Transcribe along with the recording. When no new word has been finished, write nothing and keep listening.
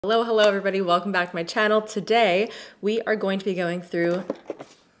Hello everybody, welcome back to my channel. Today we are going to be going through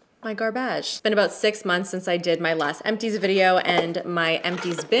my garbage. It's been about 6 months since I did my last empties video and my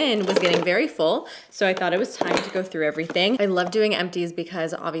empties bin was getting very full, so I thought it was time to go through everything. I love doing empties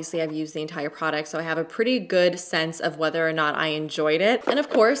because obviously I've used the entire product, so I have a pretty good sense of whether or not I enjoyed it. And of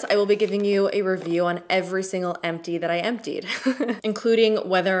course, I will be giving you a review on every single empty that I emptied, including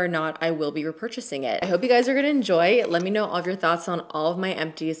whether or not I will be repurchasing it. I hope you guys are gonna enjoy. Let me know all of your thoughts on all of my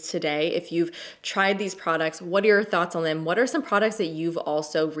empties today. If you've tried these products, what are your thoughts on them? What are some products that you've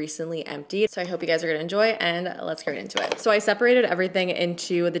also recently emptied? So I hope you guys are gonna enjoy, and let's get into it. So I separated everything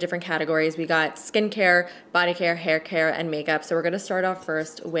into the different categories. We got skincare, body care, hair care, and makeup. So we're gonna start off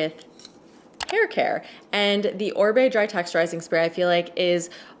first with hair care. And the Oribe Dry Texturizing Spray I feel like is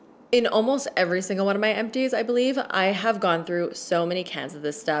in almost every single one of my empties, I believe. I have gone through so many cans of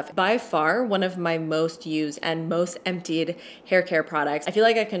this stuff. By far, one of my most used and most emptied hair care products. I feel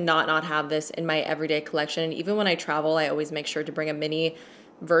like I cannot not have this in my everyday collection. Even when I travel, I always make sure to bring a mini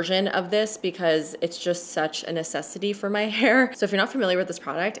version of this because it's just such a necessity for my hair. So if you're not familiar with this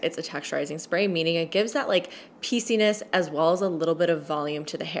product, it's a texturizing spray, meaning it gives that like pieciness as well as a little bit of volume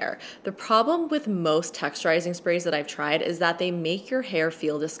to the hair. The problem with most texturizing sprays that I've tried is that they make your hair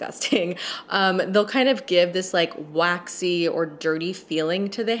feel disgusting. They'll kind of give this like waxy or dirty feeling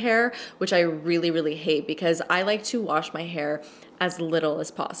to the hair, which I really hate because I like to wash my hair as little as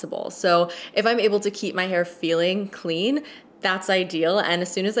possible. So if I'm able to keep my hair feeling clean, that's ideal. And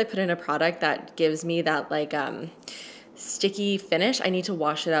as soon as I put in a product that gives me that like sticky finish, I need to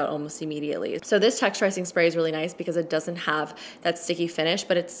wash it out almost immediately. So this texturizing spray is really nice because it doesn't have that sticky finish,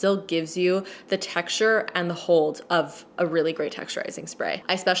 but it still gives you the texture and the hold of a really great texturizing spray.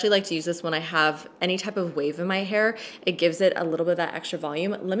 I especially like to use this when I have any type of wave in my hair. It gives it a little bit of that extra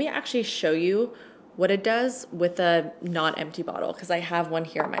volume. Let me actually show you what it does with a not empty bottle, because I have one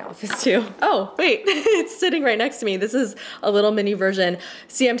here in my office too. Oh, wait, it's sitting right next to me. This is a little mini version.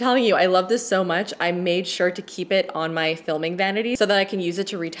 See, I'm telling you, I love this so much. I made sure to keep it on my filming vanity so that I can use it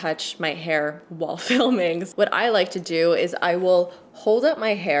to retouch my hair while filming. What I like to do is I will hold up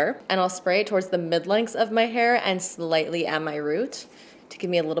my hair and I'll spray it towards the mid-lengths of my hair and slightly at my root to give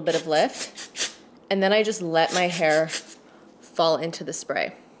me a little bit of lift. And then I just let my hair fall into the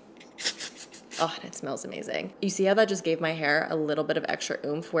spray. Oh, and it smells amazing. You see how that just gave my hair a little bit of extra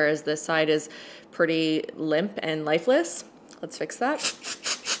oomph, whereas this side is pretty limp and lifeless. Let's fix that.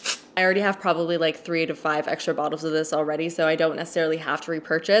 I already have probably like 3 to 5 extra bottles of this already, so I don't necessarily have to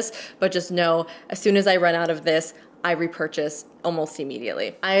repurchase, but just know as soon as I run out of this, I repurchase almost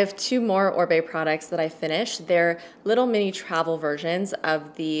immediately. I have 2 more Oribe products that I finished. They're little mini travel versions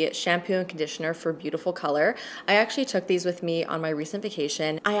of the shampoo and conditioner for beautiful color. I actually took these with me on my recent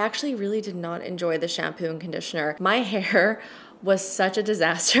vacation. I actually really did not enjoy the shampoo and conditioner. My hair was such a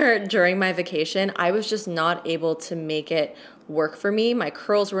disaster during my vacation. I was just not able to make it work for me. My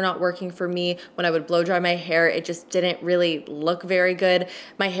curls were not working for me. When I would blow dry my hair, it just didn't really look very good.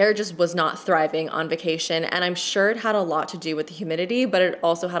 My hair just was not thriving on vacation, and I'm sure it had a lot to do with the humidity, but it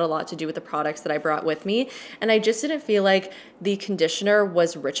also had a lot to do with the products that I brought with me. And I just didn't feel like the conditioner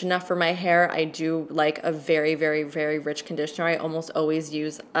was rich enough for my hair. I do like a very rich conditioner. I almost always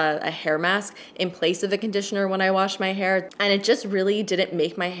use a hair mask in place of the conditioner when I wash my hair, and it just really didn't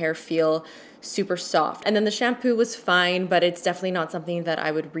make my hair feel super soft. And then the shampoo was fine, but it's definitely not something that I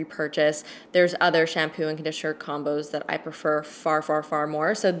would repurchase. There's other shampoo and conditioner combos that I prefer far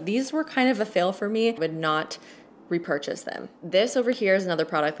more. So these were kind of a fail for me. I would not repurchase them. This over here is another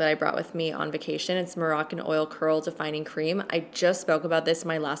product that I brought with me on vacation. It's Moroccanoil Curl Defining Cream. I just spoke about this in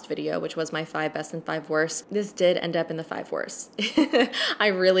my last video, which was my 5 best and 5 worst. This did end up in the 5 worst. I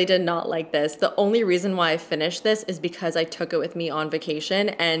really did not like this. The only reason why I finished this is because I took it with me on vacation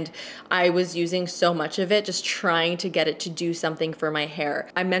and I was using so much of it, just trying to get it to do something for my hair.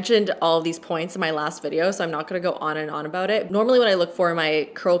 I mentioned all of these points in my last video, so I'm not gonna go on and on about it. Normally what I look for in my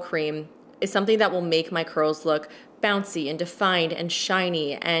curl cream is something that will make my curls look bouncy and defined and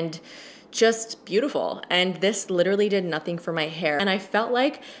shiny and just beautiful. And this literally did nothing for my hair. And I felt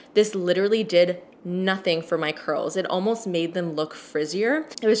like this literally did nothing for my curls. It almost made them look frizzier.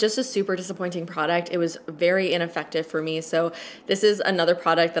 It was just a super disappointing product. It was very ineffective for me. So this is another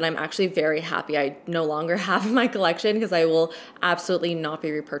product that I'm actually very happy I no longer have in my collection because I will absolutely not be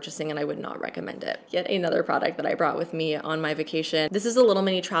repurchasing and I would not recommend it. Yet another product that I brought with me on my vacation. This is a little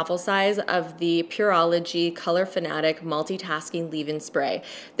mini travel size of the Pureology Color Fanatic Multitasking Leave-In Spray.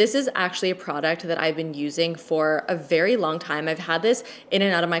 This is actually a product that I've been using for a very long time. I've had this in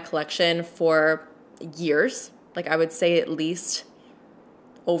and out of my collection for years. Like I would say at least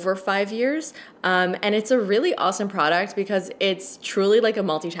over 5 years. And it's a really awesome product because it's truly like a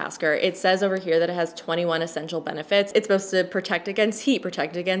multitasker. It says over here that it has 21 essential benefits. It's supposed to protect against heat,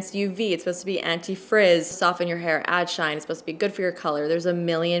 protect against UV. It's supposed to be anti-frizz, soften your hair, add shine. It's supposed to be good for your color. There's a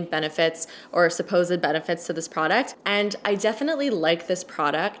million benefits or supposed benefits to this product. And I definitely like this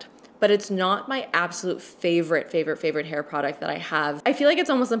product, but it's not my absolute favorite hair product that I have. I feel like it's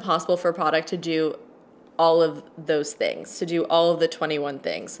almost impossible for a product to do all of those things, to do all of the 21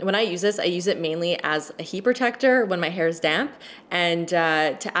 things. When I use this, I use it mainly as a heat protector when my hair is damp and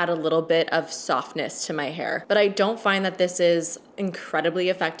to add a little bit of softness to my hair. But I don't find that this is incredibly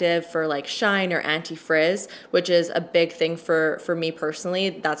effective for like shine or anti-frizz, which is a big thing for me personally.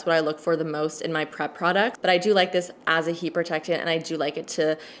 That's what I look for the most in my prep products. But I do like this as a heat protectant, and I do like it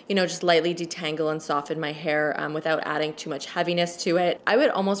to, you know, just lightly detangle and soften my hair without adding too much heaviness to it. I would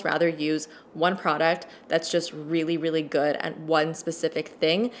almost rather use one product that's just really, really good at one specific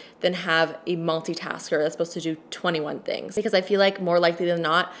thing than have a multitasker that's supposed to do 21 things. Because I feel like more likely than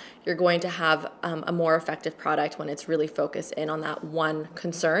not, you're going to have a more effective product when it's really focused in on that one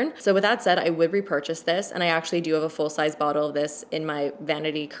concern. So with that said, I would repurchase this, and I actually do have a full-size bottle of this in my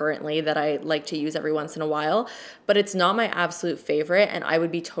vanity currently that I like to use every once in a while, but it's not my absolute favorite, and I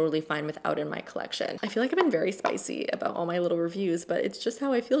would be totally fine without in my collection. I feel like I've been very spicy about all my little reviews, but it's just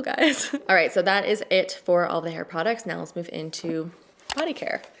how I feel, guys. All right, so that is it for all the hair products. Now let's move into body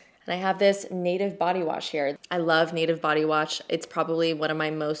care. And I have this Native body wash here. I love Native body wash. It's probably one of my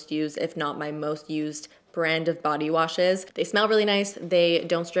most used, if not my most used brand of body washes. They smell really nice, they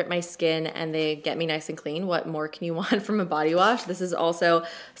don't strip my skin, and they get me nice and clean. What more can you want from a body wash? This is also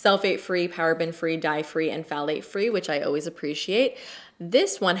sulfate-free, paraben-free, dye-free, and phthalate-free, which I always appreciate.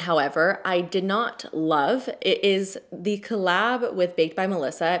 This one, however, I did not love. It is the collab with Baked by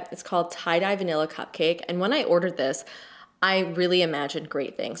Melissa. It's called Tie-Dye Vanilla Cupcake, and when I ordered this, I really imagined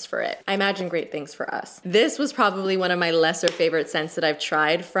great things for it. I imagined great things for us. This was probably one of my lesser favorite scents that I've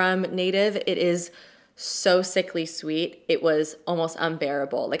tried from Native. It is so sickly sweet. It was almost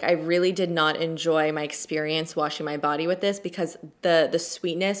unbearable. Like, I really did not enjoy my experience washing my body with this because the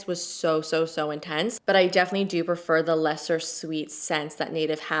sweetness was so intense. But I definitely do prefer the lesser sweet scents that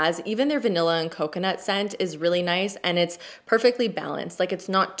Native has. Even their vanilla and coconut scent is really nice, and it's perfectly balanced. Like, it's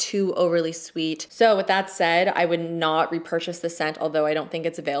not too overly sweet. So with that said, I would not repurchase the scent, although I don't think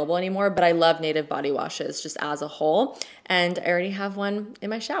it's available anymore, but I love Native body washes just as a whole. And I already have one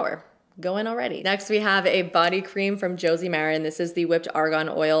in my shower. Going already. Next, we have a body cream from Josie Maran. This is the Whipped Argan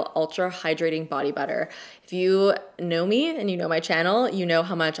Oil Ultra Hydrating Body Butter. If you know me and you know my channel, you know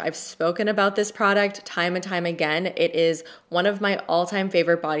how much I've spoken about this product time and time again. It is one of my all-time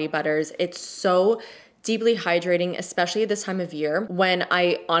favorite body butters. It's so deeply hydrating, especially this time of year when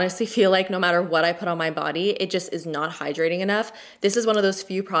I honestly feel like no matter what I put on my body, it just is not hydrating enough. This is one of those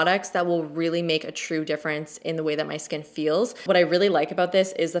few products that will really make a true difference in the way that my skin feels. What I really like about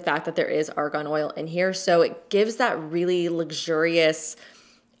this is the fact that there is argan oil in here. So it gives that really luxurious,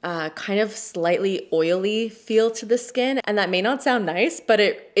 kind of slightly oily feel to the skin. And that may not sound nice, but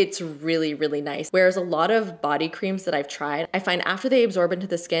it's really, really nice. Whereas a lot of body creams that I've tried, I find after they absorb into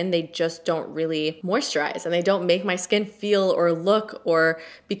the skin, they just don't really moisturize and they don't make my skin feel or look or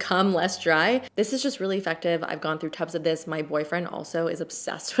become less dry. This is just really effective. I've gone through tubs of this. My boyfriend also is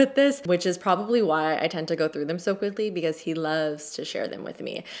obsessed with this, which is probably why I tend to go through them so quickly, because he loves to share them with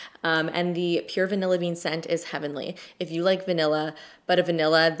me. And the pure vanilla bean scent is heavenly. If you like vanilla, but a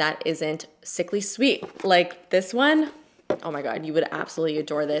vanilla that isn't sickly sweet like this one, oh my God, you would absolutely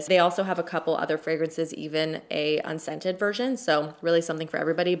adore this. They also have a couple other fragrances, even a unscented version. So really something for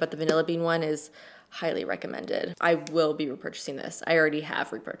everybody, but the vanilla bean one is highly recommended. I will be repurchasing this. I already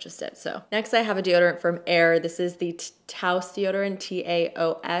have repurchased it. So next I have a deodorant from Air. This is the Taos deodorant,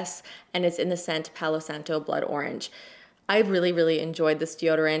 Taos, and it's in the scent Palo Santo Blood Orange. I really, really enjoyed this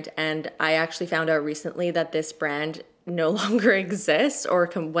deodorant, and I actually found out recently that this brand no longer exists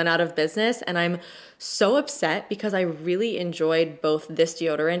or went out of business, and I'm so upset because I really enjoyed both this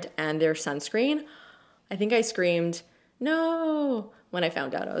deodorant and their sunscreen. I think I screamed, no, when I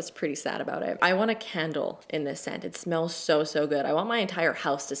found out. I was pretty sad about it. I want a candle in this scent. It smells so, so good. I want my entire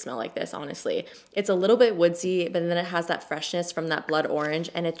house to smell like this, honestly. It's a little bit woodsy, but then it has that freshness from that blood orange,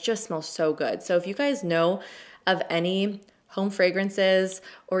 and it just smells so good. So if you guys know of any home fragrances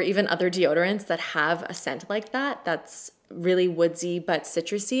or even other deodorants that have a scent like that, that's really woodsy but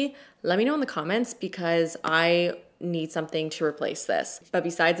citrusy, let me know in the comments, because I need something to replace this. But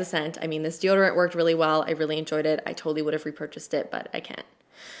besides the scent, I mean, this deodorant worked really well. I really enjoyed it. I totally would have repurchased it, but I can't.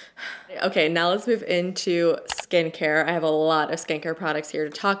 Okay, now let's move into skincare. I have a lot of skincare products here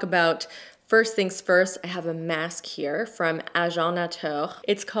to talk about. First things first, I have a mask here from Argan Nateur.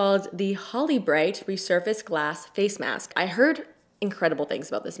 It's called the Holi Bright Resurface Glass Face Mask. I heard incredible things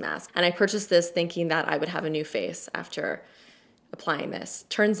about this mask, and I purchased this thinking that I would have a new face after applying this.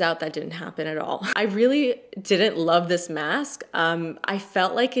 Turns out that didn't happen at all. I really didn't love this mask. I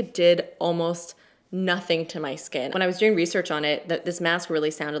felt like it did almost nothing to my skin. When I was doing research on it, this mask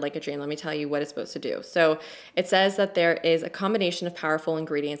really sounded like a dream. Let me tell you what it's supposed to do. So it says that there is a combination of powerful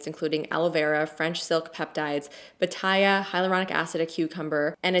ingredients, including aloe vera, French silk peptides, betaia, hyaluronic acid, a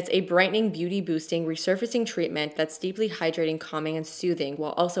cucumber, and it's a brightening, beauty boosting, resurfacing treatment that's deeply hydrating, calming, and soothing,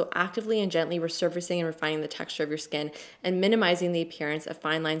 while also actively and gently resurfacing and refining the texture of your skin and minimizing the appearance of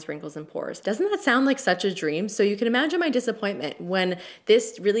fine lines, wrinkles, and pores. Doesn't that sound like such a dream? So you can imagine my disappointment when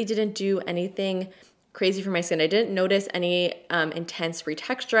this really didn't do anything crazy for my skin. I didn't notice any intense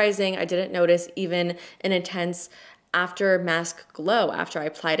retexturizing. I didn't notice even an intense after mask glow after I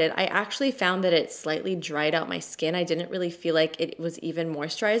applied it. I actually found that it slightly dried out my skin. I didn't really feel like it was even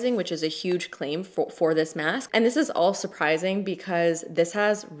moisturizing, which is a huge claim for this mask. And this is all surprising because this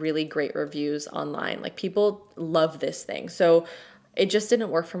has really great reviews online. Like, people love this thing. So it just didn't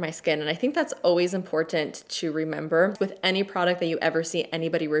work for my skin. And I think that's always important to remember with any product that you ever see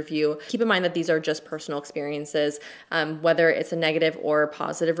anybody review. Keep in mind that these are just personal experiences, whether it's a negative or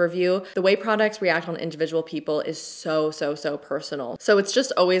positive review. The way products react on individual people is so personal. So it's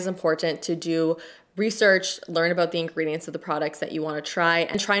just always important to do research, learn about the ingredients of the products that you want to try,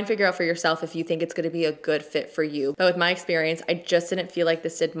 and try and figure out for yourself if you think it's going to be a good fit for you. But with my experience, I just didn't feel like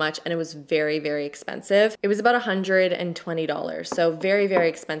this did much, and it was very expensive. It was about $120. So very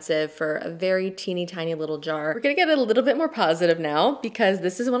expensive for a very teeny tiny little jar. We're going to get a little bit more positive now because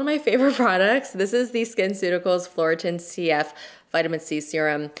this is one of my favorite products. This is the Skinceuticals Floritin CF Vitamin C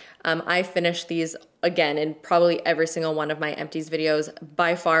Serum. I finished these again in probably every single one of my empties videos.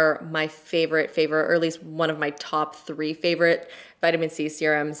 By far my favorite, or at least one of my top 3 favorite vitamin C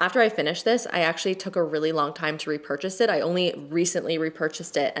serums. After I finished this, I actually took a really long time to repurchase it. I only recently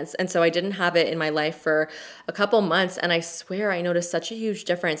repurchased it. And so I didn't have it in my life for a couple months. And I swear I noticed such a huge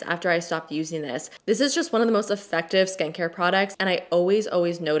difference after I stopped using this. This is just one of the most effective skincare products. And I always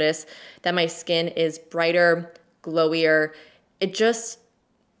notice that my skin is brighter, glowier. It just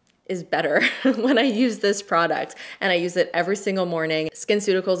is better when I use this product, and I use it every single morning.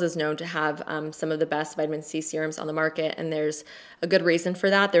 Skinceuticals is known to have some of the best vitamin C serums on the market, and there's a good reason for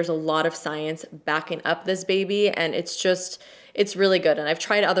that. There's a lot of science backing up this baby, and it's really good. And I've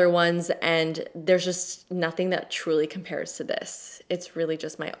tried other ones, and there's just nothing that truly compares to this. It's really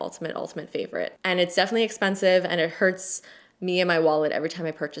just my ultimate favorite. And it's definitely expensive, and it hurts me and my wallet every time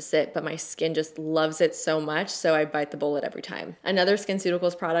I purchase it, but my skin just loves it so much, so I bite the bullet every time. Another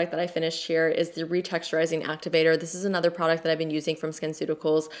Skinceuticals product that I finished here is the Retexturizing Activator. This is another product that I've been using from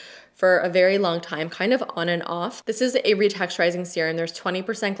Skinceuticals for a very long time, kind of on and off. This is a retexturizing serum. There's 20%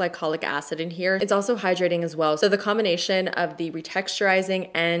 glycolic acid in here. It's also hydrating as well. So the combination of the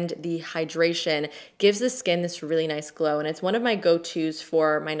retexturizing and the hydration gives the skin this really nice glow, and it's one of my go-tos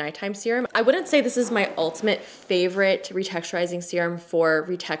for my nighttime serum. I wouldn't say this is my ultimate favorite retexturizing serum for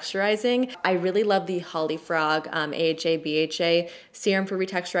retexturizing. I really love the Holifrog AHA BHA serum for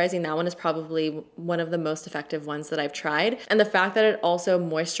retexturizing. That one is probably one of the most effective ones that I've tried. And the fact that it also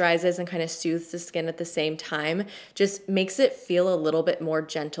moisturizes and kind of soothes the skin at the same time just makes it feel a little bit more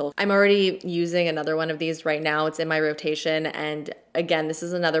gentle. I'm already using another one of these right now. It's in my rotation. And again, this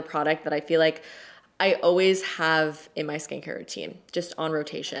is another product that I feel like I always have in my skincare routine, just on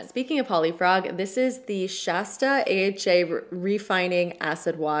rotation. Speaking of Holifrog, this is the Shasta AHA Refining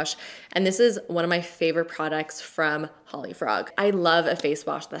Acid Wash, and this is one of my favorite products from Holifrog. I love a face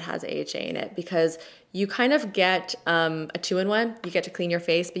wash that has AHA in it because you kind of get a 2-in-1. You get to clean your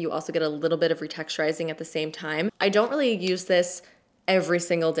face, but you also get a little bit of retexturizing at the same time. I don't really use this every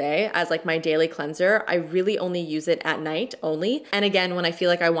single day as like my daily cleanser. I really only use it at night only. And again, when I feel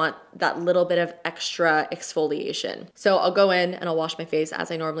like I want that little bit of extra exfoliation. So I'll go in and I'll wash my face as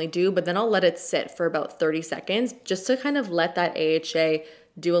I normally do, but then I'll let it sit for about 30 seconds just to kind of let that AHA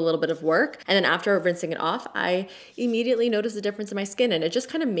do a little bit of work. And then after rinsing it off, I immediately notice a difference in my skin, and it just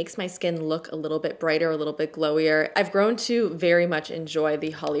kind of makes my skin look a little bit brighter, a little bit glowier. I've grown to very much enjoy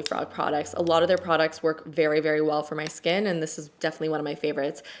the Holifrog products. A lot of their products work very, very well for my skin, and this is definitely one of my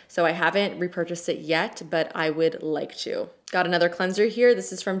favorites. So I haven't repurchased it yet, but I would like to. Got another cleanser here.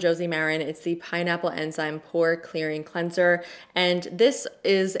 This is from Josie Maran. It's the Pineapple Enzyme Pore Clearing Cleanser. And this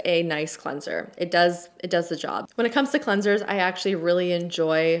is a nice cleanser. It does the job. When it comes to cleansers, I actually really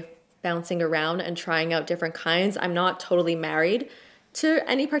enjoy bouncing around and trying out different kinds. I'm not totally married to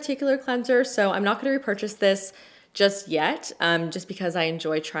any particular cleanser, so I'm not gonna repurchase this just yet, just because I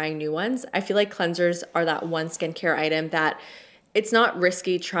enjoy trying new ones. I feel like cleansers are that one skincare item that it's not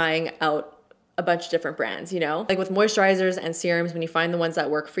risky trying out a bunch of different brands, you know? Like with moisturizers and serums, when you find the ones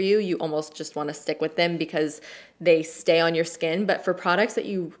that work for you, you almost just want to stick with them because they stay on your skin. But for products that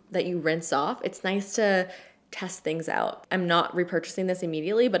you rinse off, it's nice to test things out. I'm not repurchasing this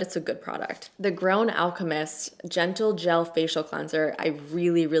immediately, but it's a good product. The Grown Alchemist Gentle Gel Facial Cleanser, I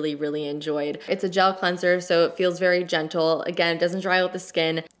really, really, really enjoyed. It's a gel cleanser, so it feels very gentle. Again, it doesn't dry out the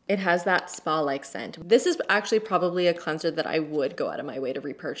skin. It has that spa-like scent. This is actually probably a cleanser that I would go out of my way to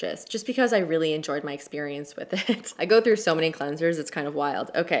repurchase just because I really enjoyed my experience with it. I go through so many cleansers, it's kind of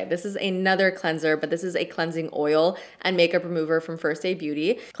wild. Okay, this is another cleanser, but this is a cleansing oil and makeup remover from First Aid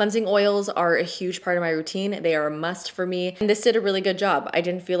Beauty. Cleansing oils are a huge part of my routine. They are a must for me. And this did a really good job. I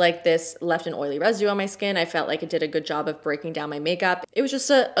didn't feel like this left an oily residue on my skin. I felt like it did a good job of breaking down my makeup. It was just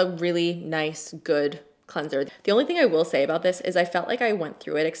a really nice, good cleanser. The only thing I will say about this is I felt like I went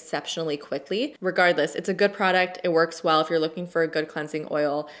through it exceptionally quickly. Regardless, it's a good product. It works well if you're looking for a good cleansing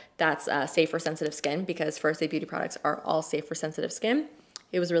oil that's safe for sensitive skin, because First Aid Beauty products are all safe for sensitive skin.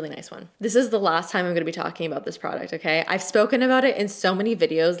 It was a really nice one. This is the last time I'm gonna be talking about this product, okay? I've spoken about it in so many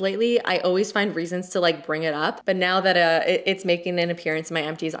videos lately. I always find reasons to like bring it up, but now that it's making an appearance in my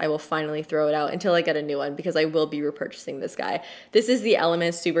empties, I will finally throw it out until I get a new one because I will be repurchasing this guy. This is the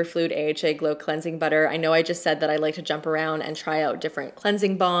Elemis Superfood AHA Glow Cleansing Butter. I know I just said that I like to jump around and try out different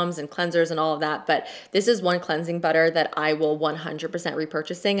cleansing balms and cleansers and all of that, but this is one cleansing butter that I will 100%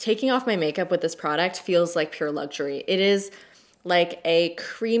 repurchasing. Taking off my makeup with this product feels like pure luxury. It is like a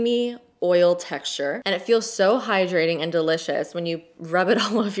creamy oil texture, and it feels so hydrating and delicious when you rub it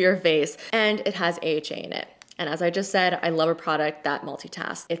all over your face, and it has AHA in it. And as I just said, I love a product that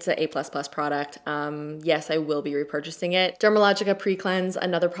multitasks. It's an A++ product. Yes, I will be repurchasing it. Dermalogica Precleanse,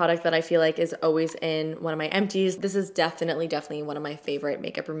 another product that I feel like is always in one of my empties. This is definitely one of my favorite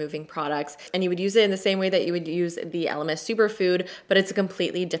makeup removing products. And you would use it in the same way that you would use the Elemis Superfood, but it's a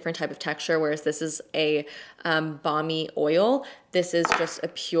completely different type of texture, whereas this is a balmy oil. This is just a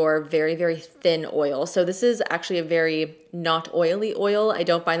pure, very, very thin oil. So this is actually a very not oily oil. I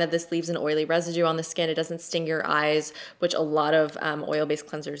don't find that this leaves an oily residue on the skin. It doesn't sting your eyes, which a lot of oil-based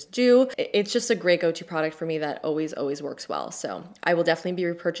cleansers do. It's just a great go-to product for me that always works well. So I will definitely be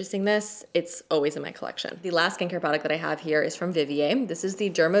repurchasing this. It's always in my collection. The last skincare product that I have here is from Vivier. This is the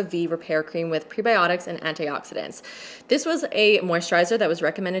Derma V Repair Cream with prebiotics and antioxidants. This was a moisturizer that was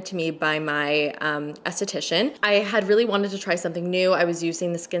recommended to me by my esthetician. I had really wanted to try something new. I was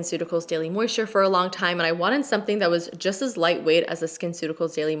using the Skinceuticals Daily Moisture for a long time, and I wanted something that was just as lightweight as the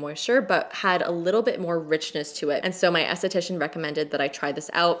Skinceuticals Daily Moisture, but had a little bit more richness to it. And so my esthetician recommended that I try this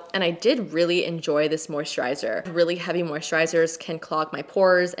out, and I did really enjoy this moisturizer. Really heavy moisturizers can clog my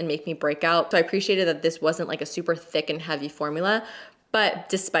pores and make me break out. So I appreciated that this wasn't like a super thick and heavy formula. But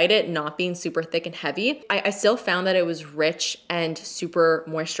despite it not being super thick and heavy, I still found that it was rich and super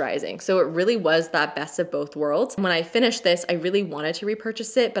moisturizing. So it really was that best of both worlds. When I finished this, I really wanted to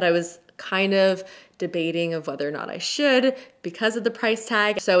repurchase it, but I was kind of debating of whether or not I should because of the price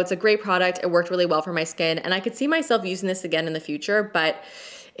tag. So it's a great product. It worked really well for my skin, and I could see myself using this again in the future, but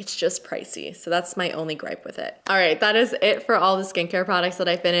it's just pricey. So that's my only gripe with it. All right, that is it for all the skincare products that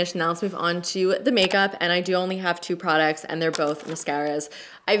I finished. Now let's move on to the makeup, and I do only have 2 products, and they're both mascaras.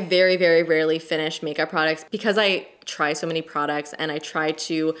 I very, very rarely finish makeup products because I try so many products and I try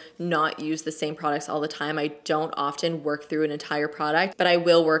to not use the same products all the time. I don't often work through an entire product, but I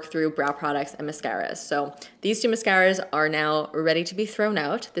will work through brow products and mascaras. So these 2 mascaras are now ready to be thrown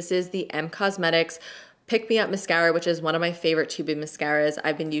out. This is the M Cosmetics Pick Me Up Mascara, which is one of my favorite tube mascaras.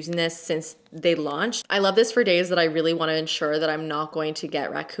 I've been using this since they launched. I love this for days that I really want to ensure that I'm not going to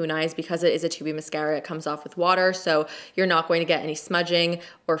get raccoon eyes because it is a tube mascara. It comes off with water, so you're not going to get any smudging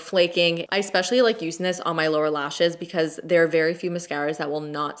or flaking. I especially like using this on my lower lashes because there are very few mascaras that will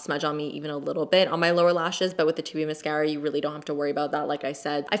not smudge on me even a little bit on my lower lashes, but with the tube mascara, you really don't have to worry about that, like I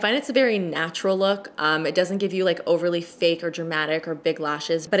said. I find it's a very natural look. It doesn't give you like overly fake or dramatic or big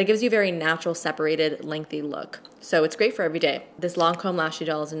lashes, but it gives you a very natural, separated, lengthy look. So it's great for every day. This Lancôme Lash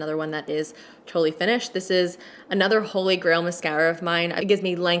Idôle is another one that is totally finished. This is another holy grail mascara of mine. It gives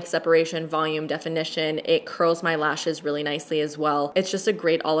me length, separation, volume, definition. It curls my lashes really nicely as well. It's just a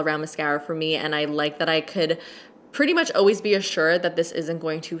great all-around mascara for me, and I like that I could pretty much always be assured that this isn't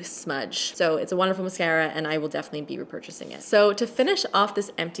going to smudge. So it's a wonderful mascara, and I will definitely be repurchasing it. So to finish off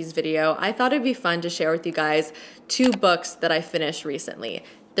this empties video, I thought it'd be fun to share with you guys 2 books that I finished recently.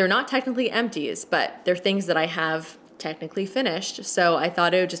 They're not technically empties, but they're things that I have technically finished. So I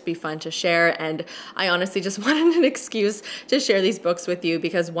thought it would just be fun to share, and I honestly just wanted an excuse to share these books with you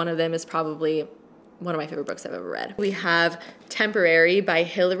because one of them is probably one of my favorite books I've ever read. We have Temporary by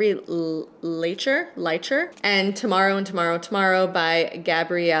Hilary Leicher, and Tomorrow and Tomorrow Tomorrow by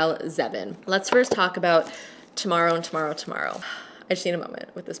Gabrielle Zevin. Let's first talk about Tomorrow and Tomorrow Tomorrow. I just need a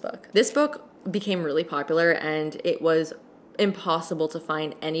moment with this book. This book became really popular and it was impossible to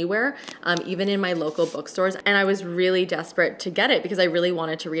find anywhere, even in my local bookstores. And I was really desperate to get it because I really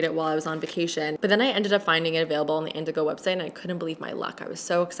wanted to read it while I was on vacation. But then I ended up finding it available on the Indigo website and I couldn't believe my luck. I was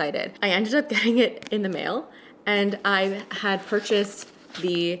so excited. I ended up getting it in the mail and I had purchased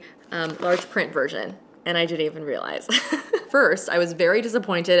the large print version and I didn't even realize. First, I was very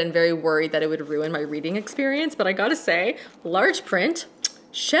disappointed and very worried that it would ruin my reading experience, but I gotta say, large print,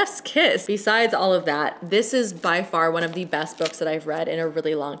 chef's kiss. Besides all of that, this is by far one of the best books that I've read in a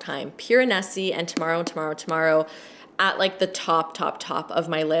really long time. Pureology and Tomorrow and Tomorrow Tomorrow at like the top of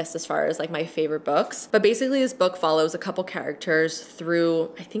my list as far as like my favorite books. But basically this book follows a couple characters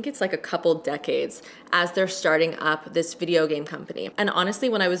through, I think it's like a couple decades as they're starting up this video game company. And honestly,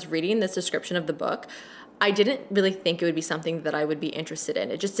 when I was reading this description of the book, I didn't really think it would be something that I would be interested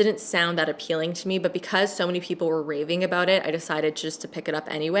in. It just didn't sound that appealing to me, but because so many people were raving about it, I decided just to pick it up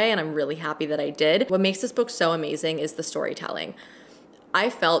anyway, and I'm really happy that I did. What makes this book so amazing is the storytelling.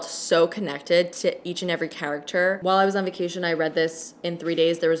 I felt so connected to each and every character. While I was on vacation, I read this in 3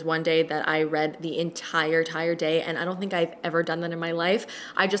 days. There was one day that I read the entire day, and I don't think I've ever done that in my life.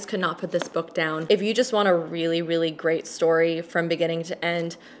 I just could not put this book down. If you just want a really, really great story from beginning to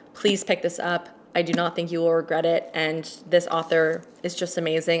end, please pick this up. I do not think you will regret it, and this author is just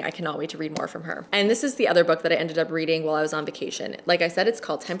amazing. I cannot wait to read more from her. And this is the other book that I ended up reading while I was on vacation. Like I said, it's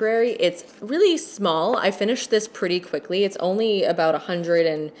called Temporary. It's really small. I finished this pretty quickly. It's only about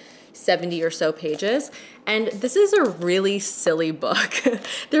 170 or so pages, and this is a really silly book.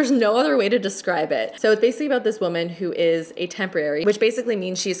 There's no other way to describe it. So it's basically about this woman who is a temporary, which basically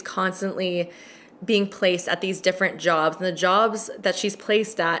means she's constantly being placed at these different jobs, and the jobs that she's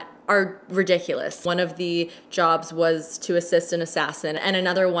placed at are ridiculous. One of the jobs was to assist an assassin, and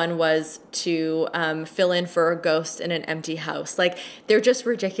another one was to fill in for a ghost in an empty house. Like, they're just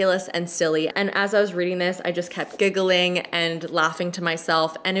ridiculous and silly. And as I was reading this, I just kept giggling and laughing to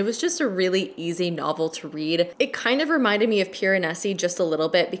myself, and it was just a really easy novel to read. It kind of reminded me of Pureology just a little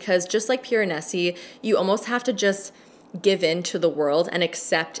bit, because just like Pureology, you almost have to just give in to the world and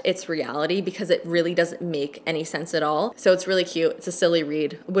accept its reality, because it really doesn't make any sense at all. So it's really cute. It's a silly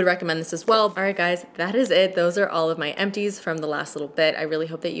read. Would recommend this as well. All right, guys, that is it. Those are all of my empties from the last little bit. I really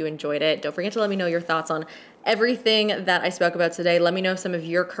hope that you enjoyed it. Don't forget to let me know your thoughts on everything that I spoke about today. Let me know some of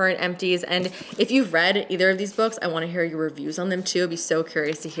your current empties, and if you've read either of these books, I want to hear your reviews on them too. I'd be so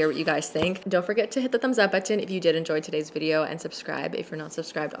curious to hear what you guys think. Don't forget to hit the thumbs up button if you did enjoy today's video, and subscribe if you're not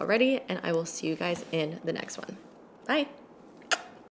subscribed already, and I will see you guys in the next one. Bye.